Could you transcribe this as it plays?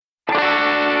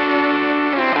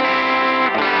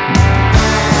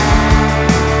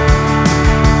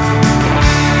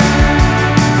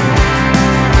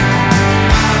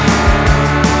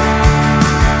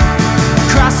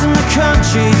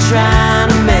country trying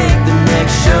to make the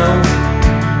next show.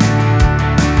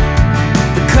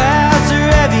 The clouds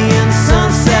are heavy and the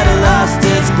sunset lost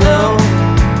its glow.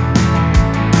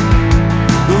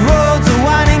 The roads are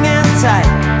winding and tight.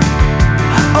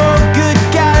 Oh good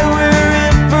God, we're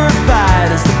in for a fight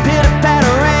as the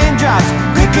pitter-patter raindrops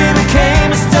quickly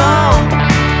became a storm.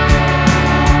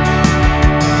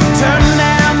 Turn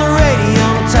down the radio,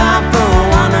 no time for a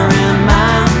wandering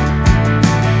mind.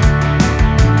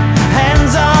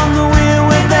 Hands on the wheel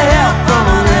with the help from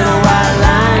a little white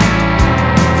line.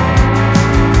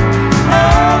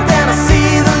 Oh, then I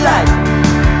see the light.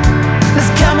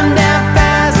 It's coming down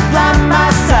fast, blinding my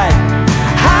sight.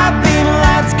 High beam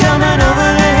lights coming over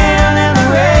the hill in the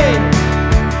rain.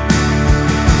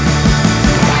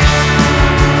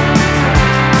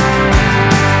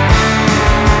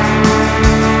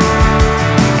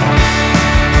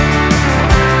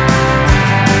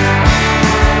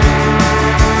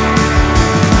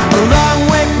 A long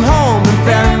way from home and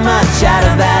very much out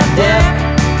of that depth.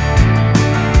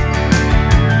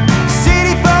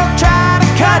 City folk try to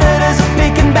cut it as a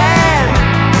picking band.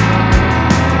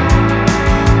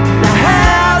 Now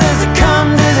how does it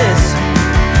come to this?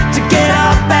 To get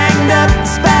all banged up and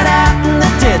spat out in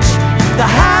the ditch. The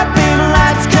high beam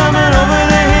lights coming over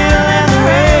the hill in the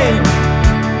rain.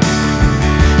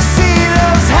 See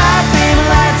those high beam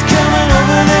lights coming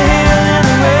over the hill in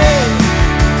the rain.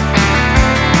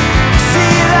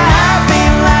 See the high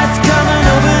beam lights coming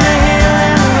over the hill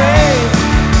in the rain.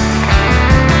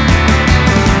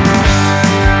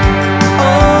 Oh,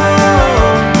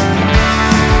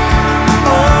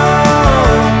 oh,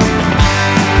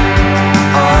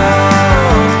 oh.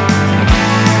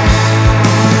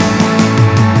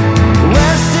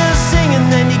 We're still singing,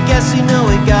 then you guess you know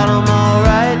we got 'em all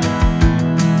right.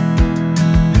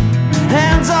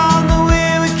 Hands on the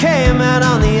wheel, we came out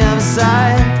on the other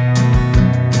side.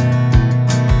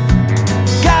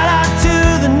 Got out to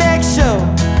the next show.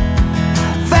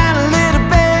 Found a little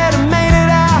bed and made it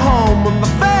at home. But my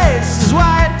face is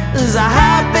white as a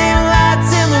high beam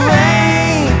lights in the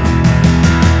rain.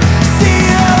 See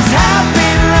those high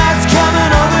beam lights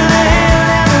coming over the hill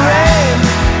in the rain.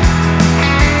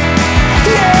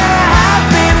 Yeah, high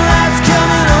beam lights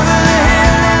coming over the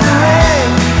hill in the rain.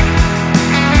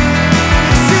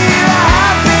 See the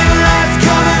high beam lights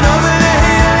coming over the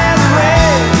hill in the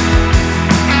rain.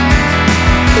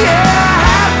 Yeah,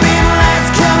 high beam lights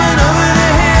coming over the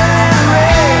hill in the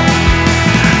rain.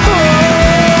 Oh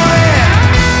yeah.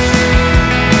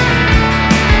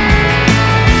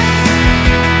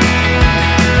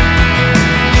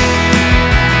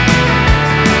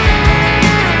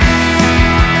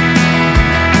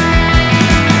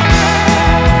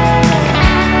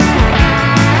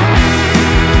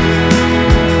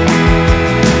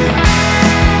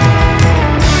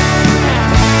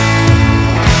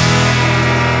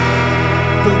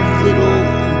 The Little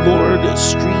Lord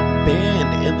Street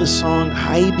Band and the song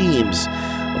High Beams.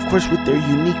 Of course, with their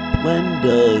unique blend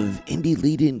of indie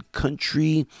lead-in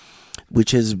country,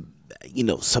 which has,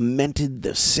 cemented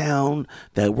the sound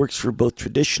that works for both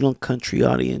traditional country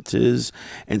audiences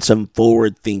and some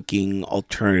forward-thinking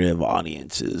alternative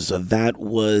audiences. So that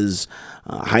was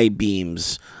High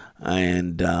Beams.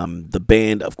 And the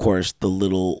band, of course, the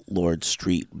Little Lord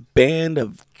Street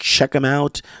Band. Check them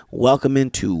out. Welcome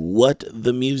into What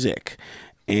the Music.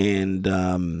 And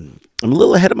I'm a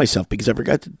little ahead of myself because I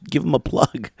forgot to give them a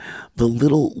plug. The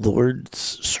Little Lord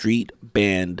Street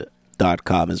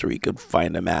Band.com is where you can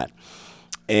find them at.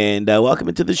 And welcome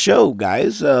into the show,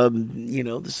 guys.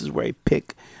 This is where I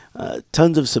pick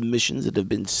tons of submissions that have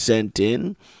been sent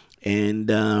in. And,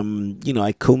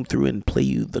 I comb through and play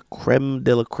you the creme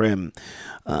de la creme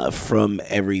from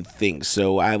everything.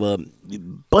 So I have a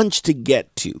bunch to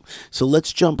get to. So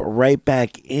let's jump right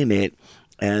back in it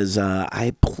as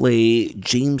I play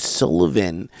James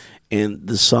Sullivan and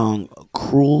the song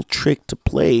Cruel Trick to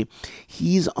Play.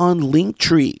 He's on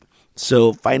Linktree.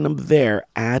 So find him there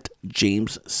at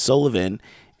James Sullivan.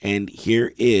 And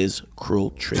here is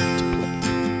Cruel Trick to Play.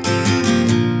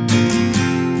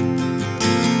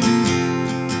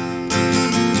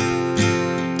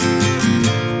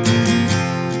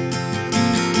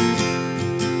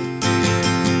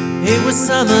 It was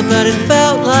summer, but it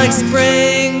felt like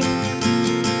spring.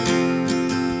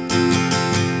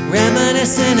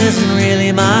 Reminiscing isn't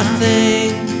really my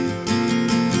thing.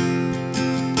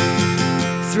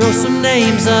 Throw some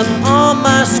names up on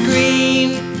my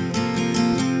screen.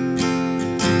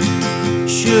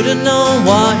 Should've known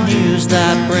what news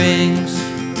that brings.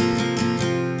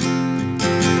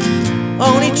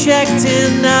 Only checked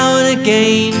in now and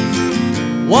again.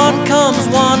 One comes,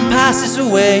 one passes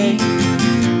away.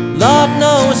 Lord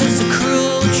knows it's a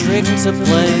cruel trick to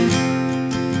play.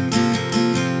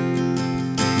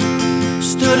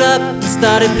 Stood up and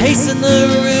started pacing the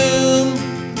room.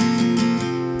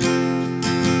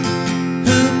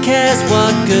 Who cares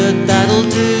what good that'll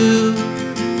do?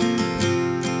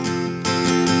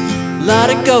 Lot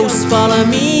of ghosts follow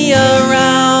me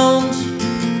around,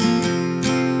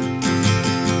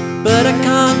 but I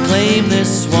can't claim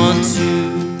this one too.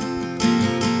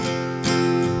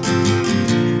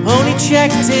 Only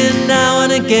checked in now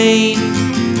and again.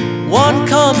 One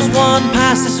comes, one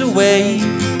passes away.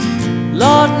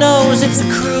 Lord knows it's a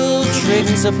cruel trick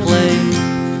to play.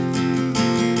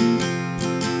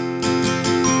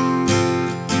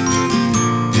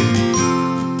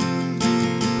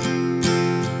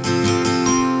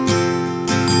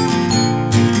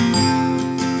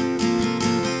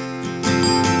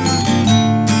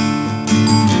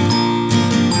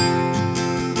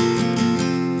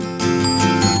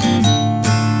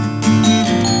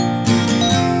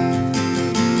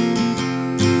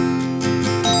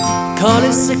 Call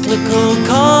it cyclical,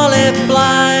 call it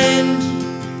blind,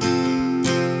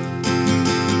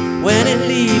 when it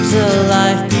leaves a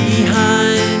life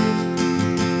behind.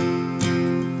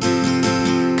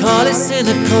 Call it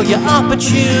cynical, you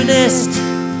opportunist,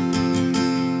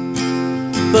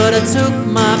 but I took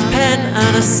my pen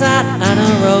and I sat and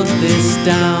I wrote this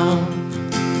down.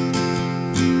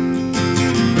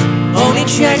 Only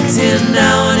checked in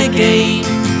now and again.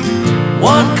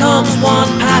 One comes,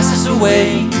 one passes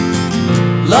away.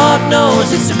 Lord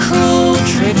knows it's a cruel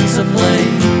trick to play.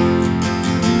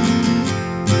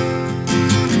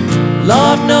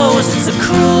 Lord knows it's a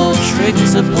cruel trick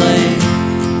to play.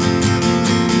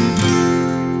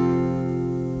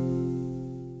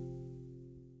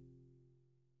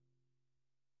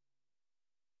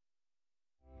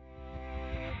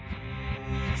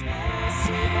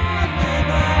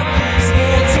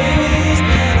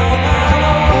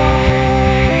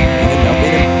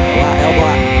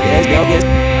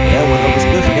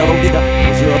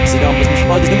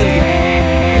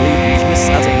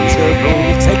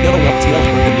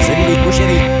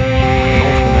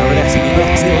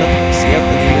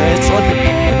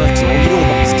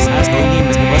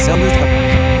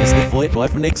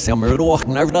 Som møder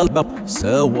åken over album,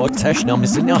 så var tæsken om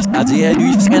sin natt at jeg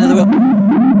utskændet det.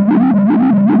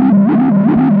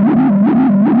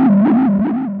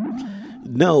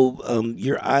 No,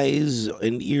 your eyes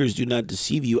and ears do not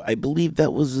deceive you. I believe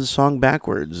that was the song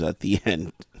backwards at the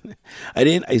end.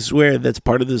 I swear that's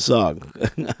part of the song.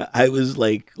 I was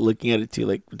like looking at it too,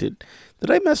 like, did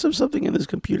I mess up something in this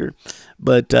computer?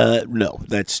 But no,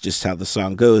 that's just how the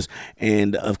song goes.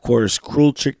 And of course,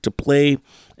 Cruel Trick to Play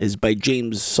is by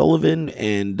James Sullivan,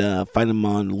 and find him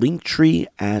on Linktree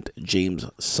at James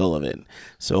Sullivan.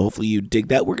 So hopefully you dig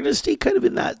that. We're going to stay kind of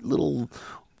in that little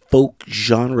folk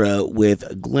genre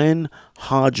with Glenn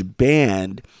Hodge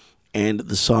Band and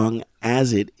the song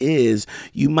As It Is.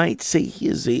 You might say he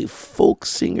is a folk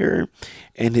singer,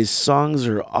 and his songs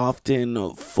are often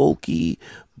folky,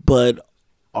 but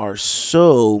are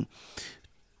so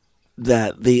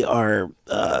that they are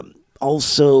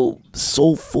also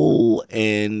soulful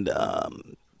and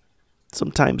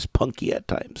sometimes punky at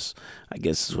times, I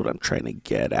guess is what I'm trying to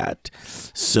get at.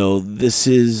 So this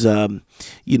is, the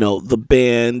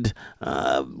band,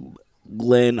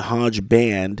 Glenn Hodge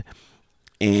Band,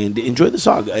 and enjoy the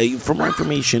song. For more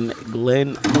information,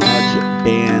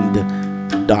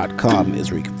 glennhodgeband.com is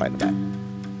where you can find them at.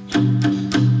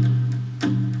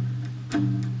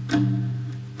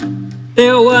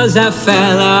 There was a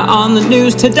fella on the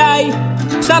news today,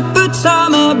 suffered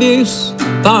some abuse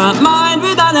for a mind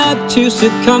with an obtuse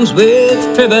that comes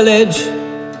with privilege.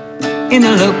 In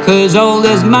a look as old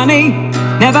as money,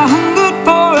 never hungered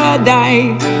for a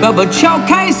day, but would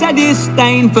showcase a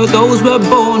disdain for those who were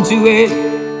born to it.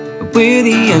 But we're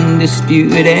the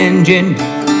undisputed engine,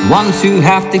 ones who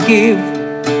have to give,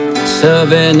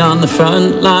 serving on the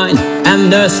front line and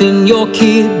nursing your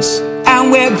kids. And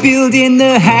we're building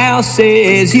the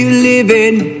houses you live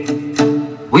in.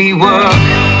 We work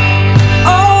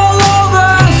all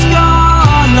over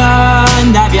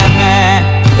Scotland. Have you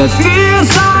met the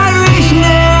fierce Irish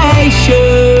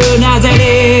nation as it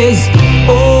is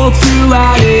all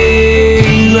throughout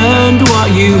England?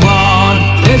 What you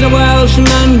want, there's a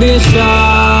Welshman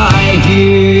beside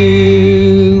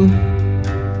you.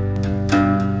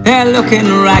 They're looking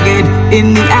ragged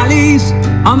in the alleys,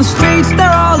 on the streets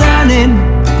they're all earning.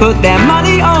 Put their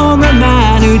money on the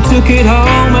man who took it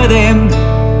home with him.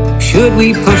 Should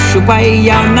we push away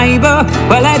our neighbour?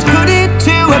 Well, let's put it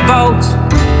to a vote,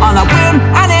 on a whim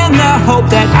and in the hope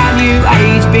that our new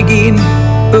age begin.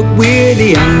 but we're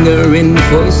the younger in the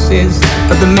voices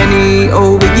of the many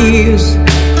over years,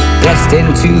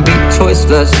 destined to be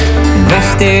choiceless,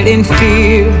 invested in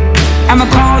fear. I'm a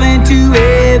calling to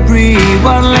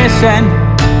everyone, listen.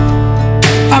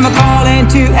 I'm a calling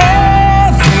to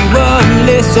everyone,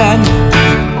 listen.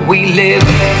 We live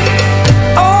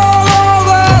all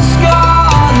over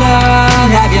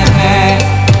Scotland. Have you met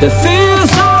the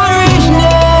fierce Irish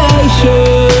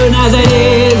nation as it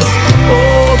is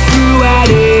all throughout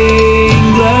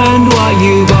England? What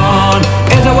you want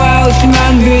is a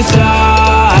Welshman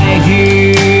beside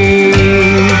you.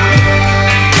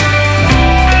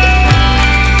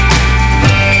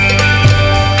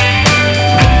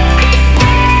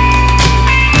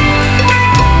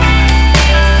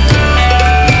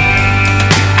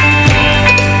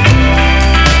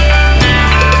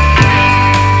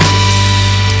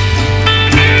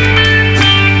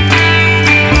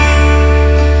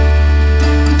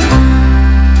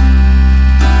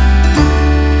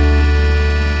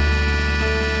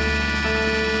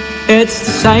 It's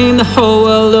the same the whole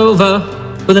world over,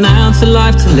 with an ounce of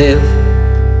life to live.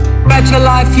 Bet your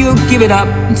life you'll give it up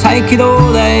and take it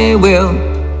all they will.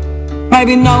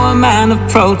 Maybe no amount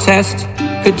of protest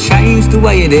could change the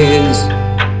way it is,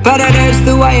 but it is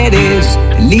the way it is,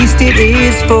 at least it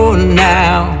is for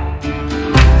now.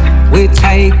 We're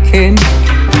taking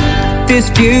this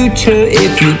future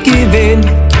if you give in.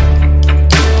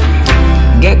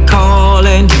 Get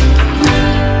calling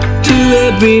to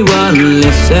everyone,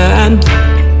 listen.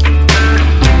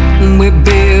 We're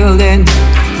building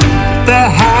the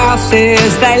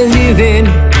houses they live in.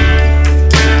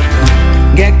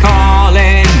 Get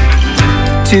calling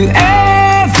to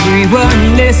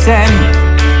everyone, listen.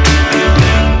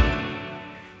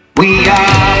 We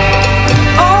are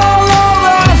all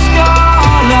over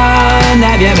Scotland.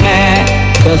 Have you met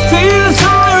the fierce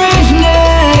Irish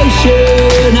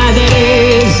nation as it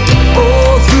is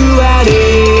all throughout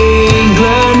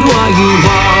England? What you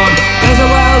want is a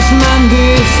Welshman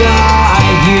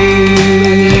beside you.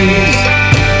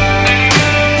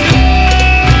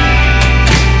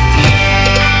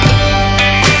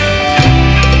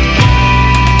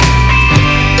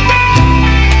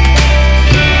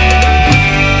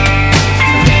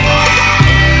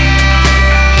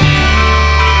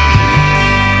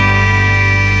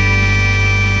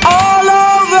 All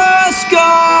over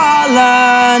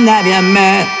Scotland, have you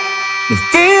met the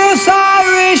fierce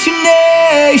Irish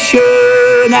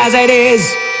nation as it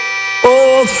is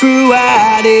all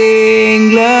throughout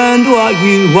England? What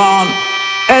you want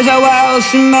is a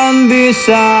Welshman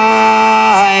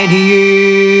beside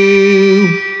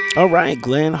you. All right,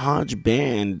 Glenn Hodge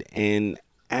Band, and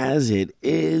As It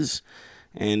Is.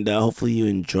 And hopefully you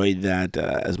enjoyed that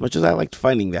as much as I liked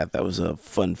finding that. That was a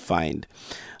fun find.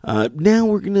 Now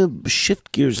we're going to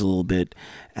shift gears a little bit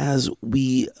as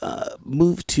we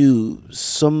move to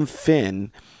Some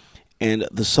Finn and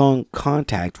the song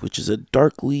Contact, which is a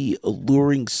darkly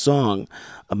alluring song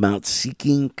about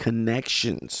seeking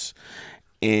connections.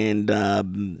 And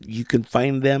you can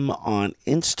find them on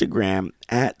Instagram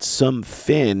at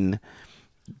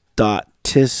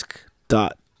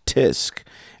somefin.tisk.tisk.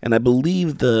 And I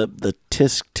believe the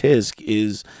tisk tisk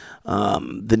is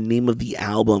the name of the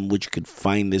album which you could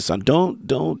find this on. Don't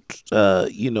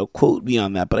quote me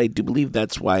on that, but I do believe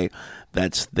that's why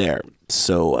that's there.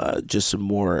 So just some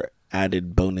more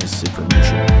added bonus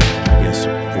information, I guess,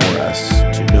 for us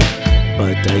to know.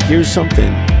 But here's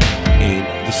something in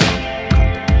the song.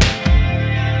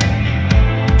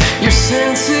 Your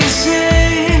senses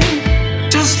say,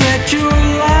 just let your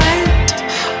light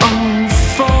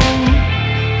unfold.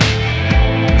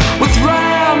 With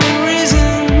rhyme and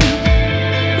reason,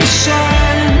 you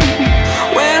shine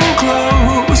when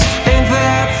close. Ain't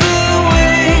that the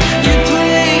way you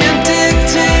play and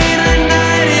dictate a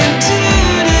night into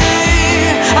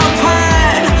day?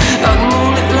 Alpine, on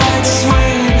moonlit light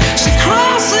sway, she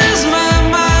crosses my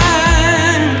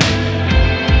mind.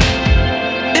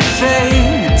 It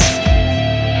fades.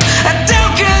 I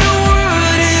don't care.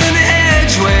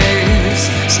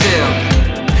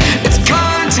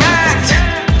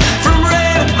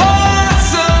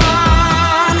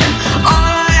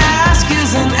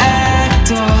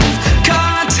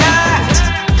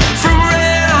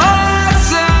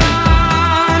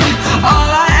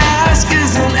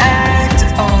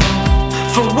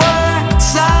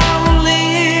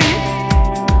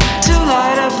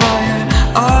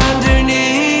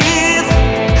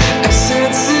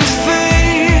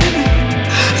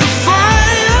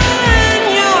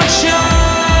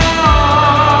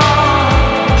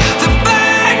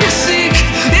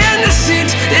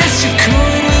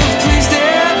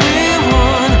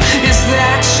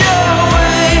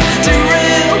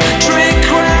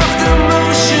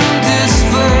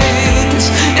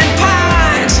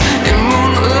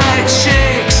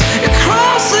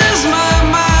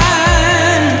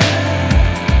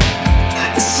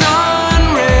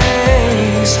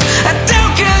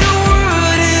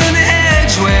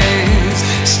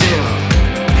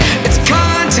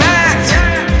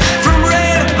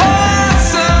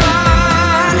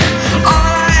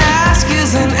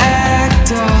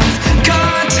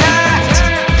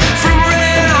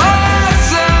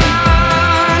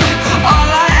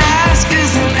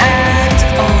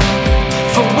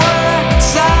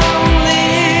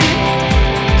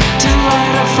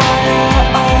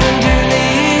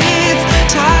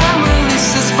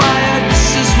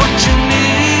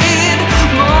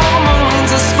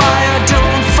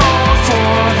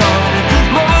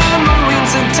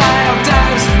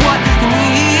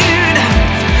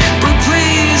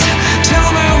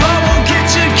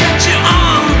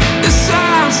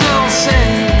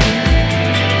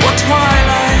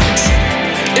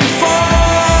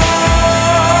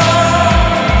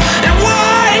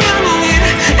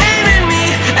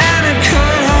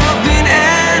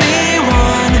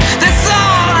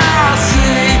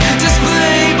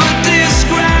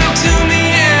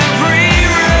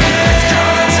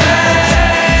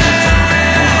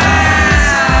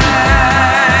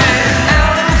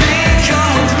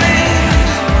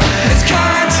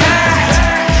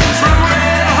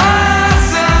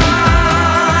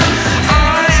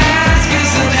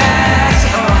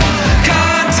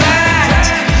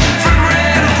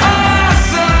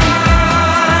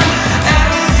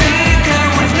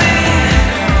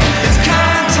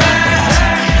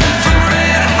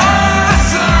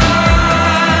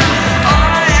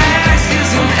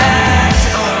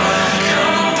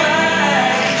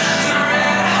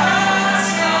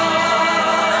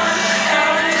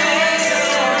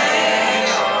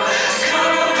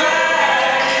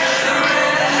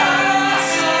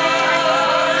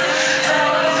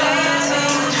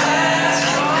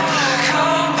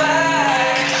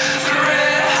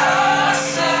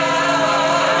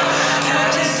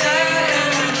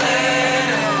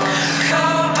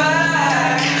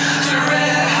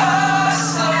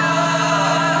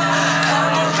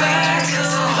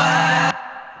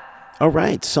 All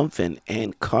right, Something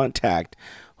and Contact.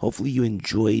 Hopefully you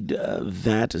enjoyed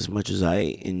that as much as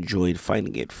I enjoyed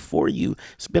finding it for you.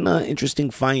 It's been an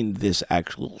interesting find, this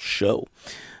actual show.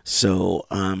 So,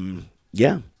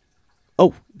 yeah.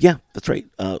 Oh, yeah, that's right.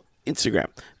 Instagram.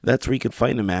 That's where you can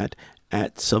find them at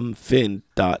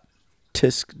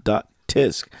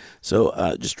somefin.tisk.tisk.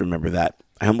 So just remember that.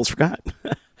 I almost forgot.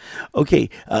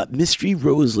 Okay, Mystery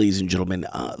Rose, ladies and gentlemen.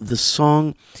 The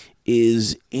song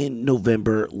is in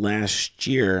November last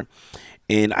year,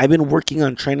 and I've been working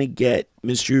on trying to get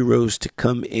Mystery Rose to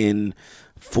come in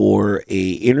for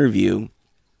a interview.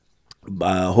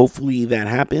 Hopefully that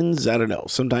happens. I don't know.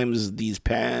 Sometimes these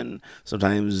pan,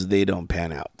 sometimes they don't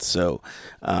pan out. So,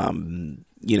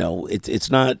 it's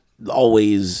not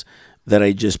always that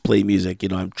I just play music.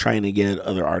 I'm trying to get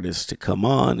other artists to come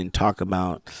on and talk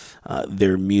about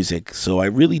their music. So I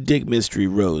really dig Mystery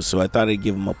Rose, so I thought I'd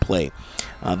give them a play.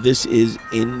 This is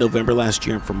in November last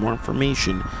year, and for more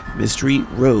information,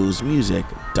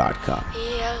 mysteryrosemusic.com.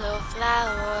 Yellow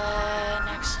flower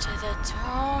next to the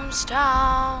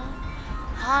tombstone,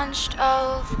 hunched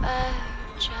over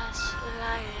just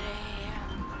slightly.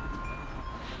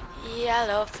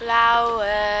 Yellow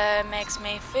flower makes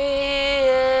me feel,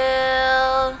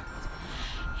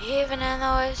 even in the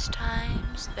worst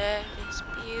times there is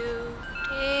beauty.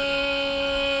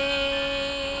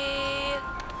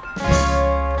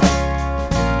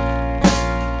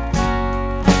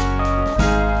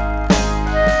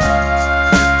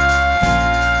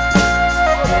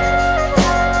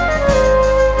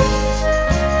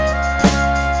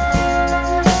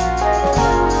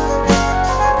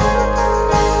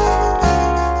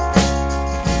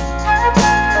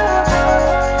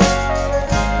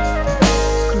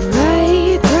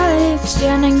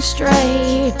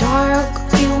 Straight, dark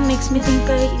view makes me think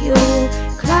of you.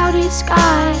 Cloudy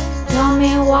sky, tell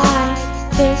me why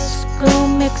this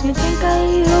gloom makes me think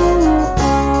of you.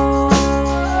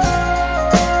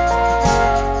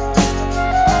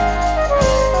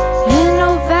 In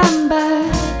November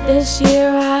this year,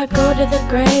 I go to the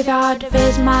graveyard to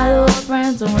visit my old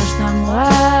friends and wish them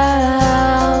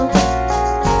well.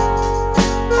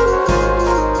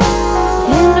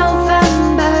 In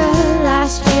November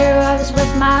last year, I was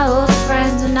with my old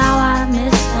friends, and now I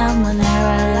miss them when they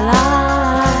were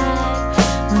alive,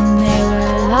 when they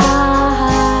were alive.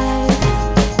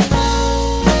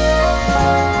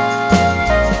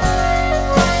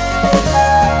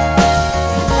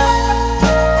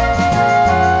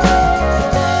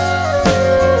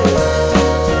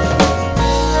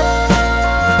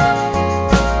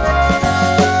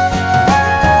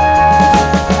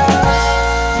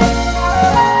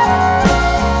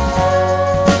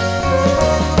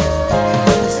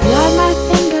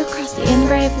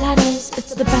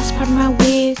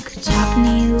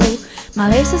 My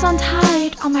lace is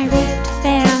untied on my ripped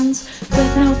fans,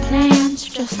 with no plans,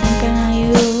 just thinking of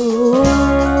you.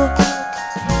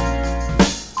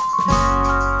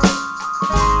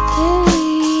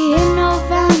 Hey, in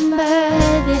November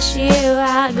this year,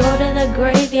 I go to the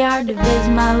graveyard to visit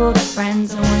my old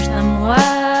friends and wish them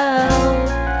well.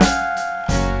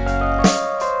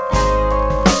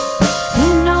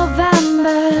 In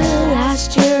November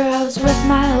last year, I was with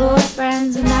my old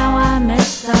friends, and now I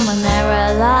miss them when they were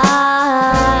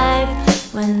alive,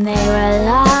 when they were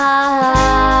alive.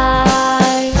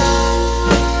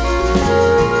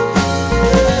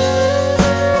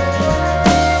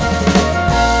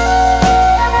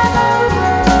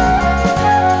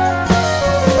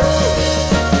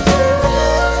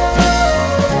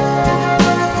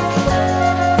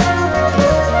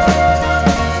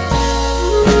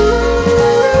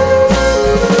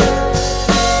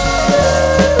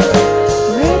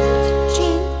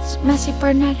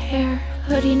 Brunette hair,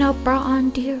 hoodie, no bra on.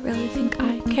 Do you really think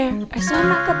I care? I say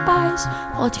my goodbyes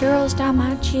while a tear rolls down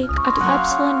my cheek. I do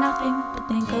absolutely nothing but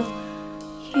think of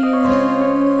you.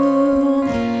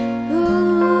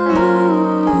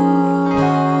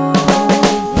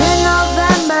 In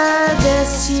November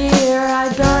this year, I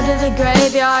go to the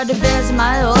graveyard to visit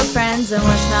my old friends and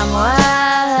wish them well.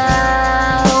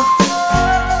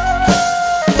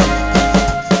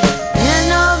 In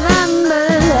November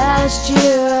last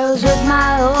year, with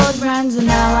my old friends, and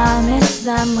now I miss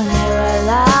them when they were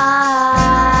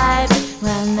alive,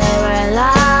 when they were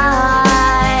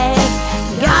alive.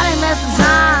 Gotta miss the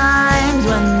times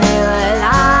when they were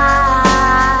alive.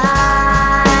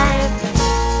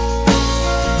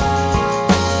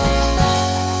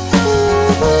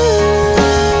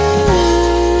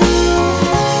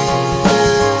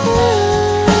 Ooh.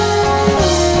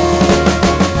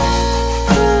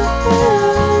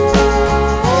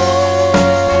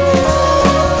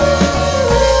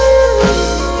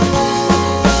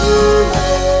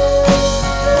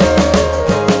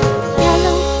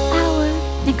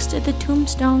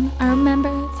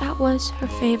 is her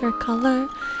favorite color.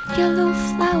 Yellow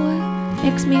flower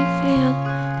makes me feel,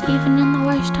 even in the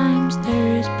worst times,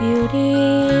 there is beauty.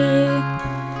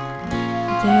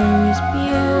 There is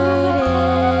beauty.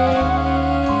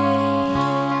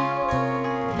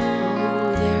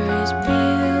 Oh, there is beauty.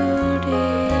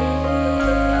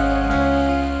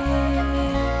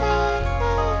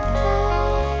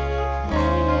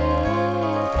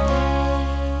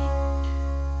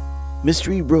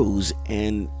 Mystery Rose,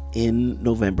 and in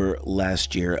November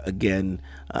last year, again,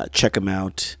 check them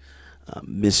out,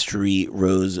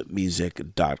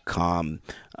 mysteryrosemusic.com.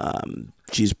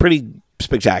 She's pretty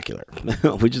spectacular,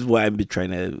 which is why I've been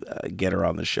trying to get her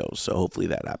on the show, so hopefully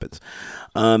that happens.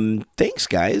 Thanks,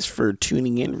 guys, for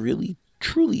tuning in. Really,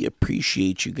 truly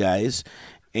appreciate you guys.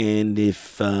 And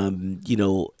if,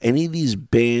 any of these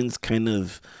bands kind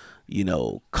of,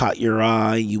 caught your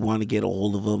eye, you want to get a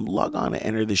hold of them, log on to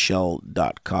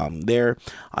entertheshell.com. There,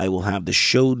 I will have the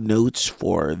show notes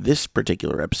for this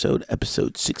particular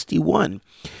episode 61.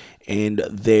 And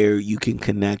there you can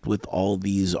connect with all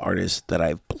these artists that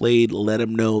I've played. Let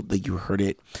them know that you heard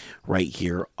it right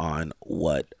here on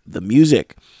What the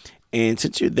Music. And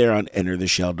since you're there on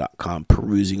entertheshell.com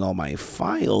perusing all my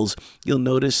files, you'll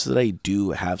notice that I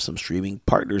do have some streaming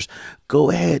partners. Go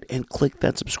ahead and click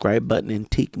that subscribe button and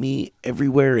take me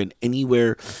everywhere and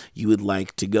anywhere you would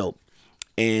like to go.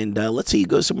 And let's say you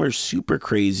go somewhere super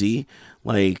crazy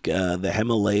like the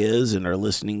Himalayas and are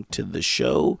listening to the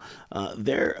show.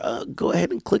 Go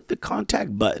ahead and click the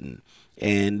contact button.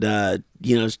 And,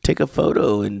 take a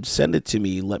photo and send it to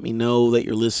me. Let me know that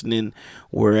you're listening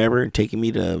wherever and taking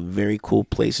me to very cool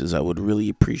places. I would really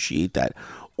appreciate that.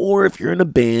 Or if you're in a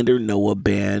band or know a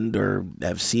band or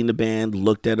have seen a band,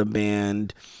 looked at a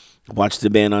band, watched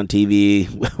the band on TV,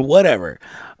 whatever,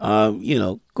 go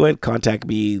ahead, contact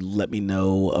me. Let me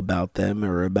know about them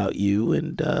or about you,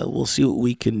 and we'll see what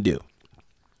we can do.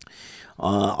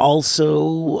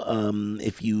 Also,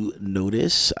 if you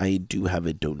notice, I do have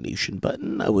a donation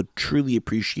button. I would truly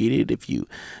appreciate it if you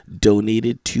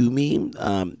donated to me.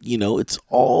 It's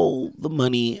all the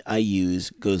money I use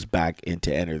goes back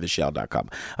into entertheshell.com.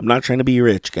 I'm not trying to be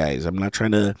rich, guys. I'm not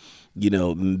trying to,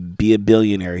 be a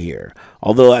billionaire here.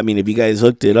 Although, if you guys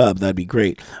hooked it up, that'd be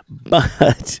great.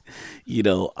 But,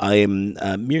 I am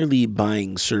merely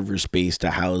buying server space to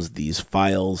house these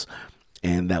files,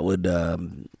 and that would,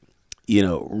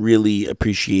 really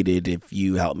appreciate it if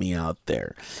you help me out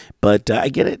there. But I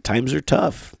get it. Times are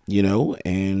tough,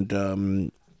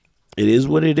 and it is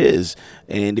what it is.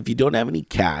 And if you don't have any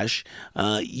cash,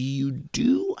 you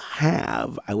do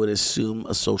have, I would assume,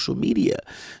 a social media.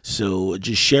 So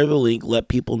just share the link, let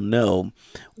people know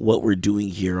what we're doing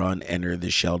here on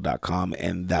entertheshell.com,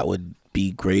 and that would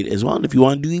be great as well. And if you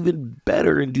want to do even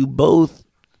better and do both,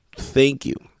 thank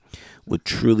you. Would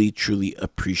truly, truly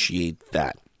appreciate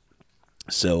that.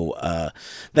 So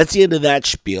that's the end of that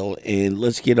spiel, and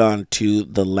let's get on to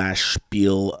the last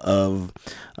spiel of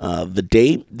the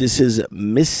day. This is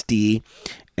Misty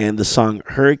and the song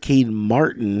Hurricane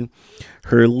Martin.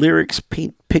 Her lyrics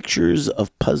paint pictures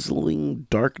of puzzling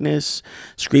darkness,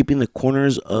 scraping the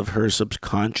corners of her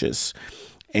subconscious.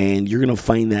 And you're going to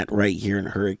find that right here in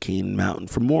Hurricane Mountain.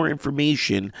 For more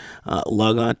information,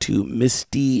 log on to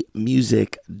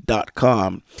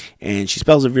mistymusic.com. And she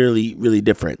spells it really, really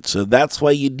different. So that's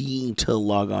why you need to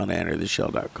log on to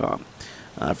entertheshell.com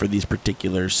for these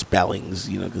particular spellings,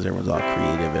 because everyone's all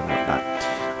creative and whatnot.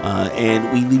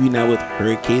 And we leave you now with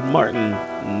Hurricane Martin.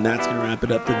 And that's going to wrap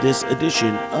it up for this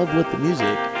edition of What the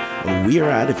Music. We are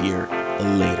out of here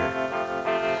later.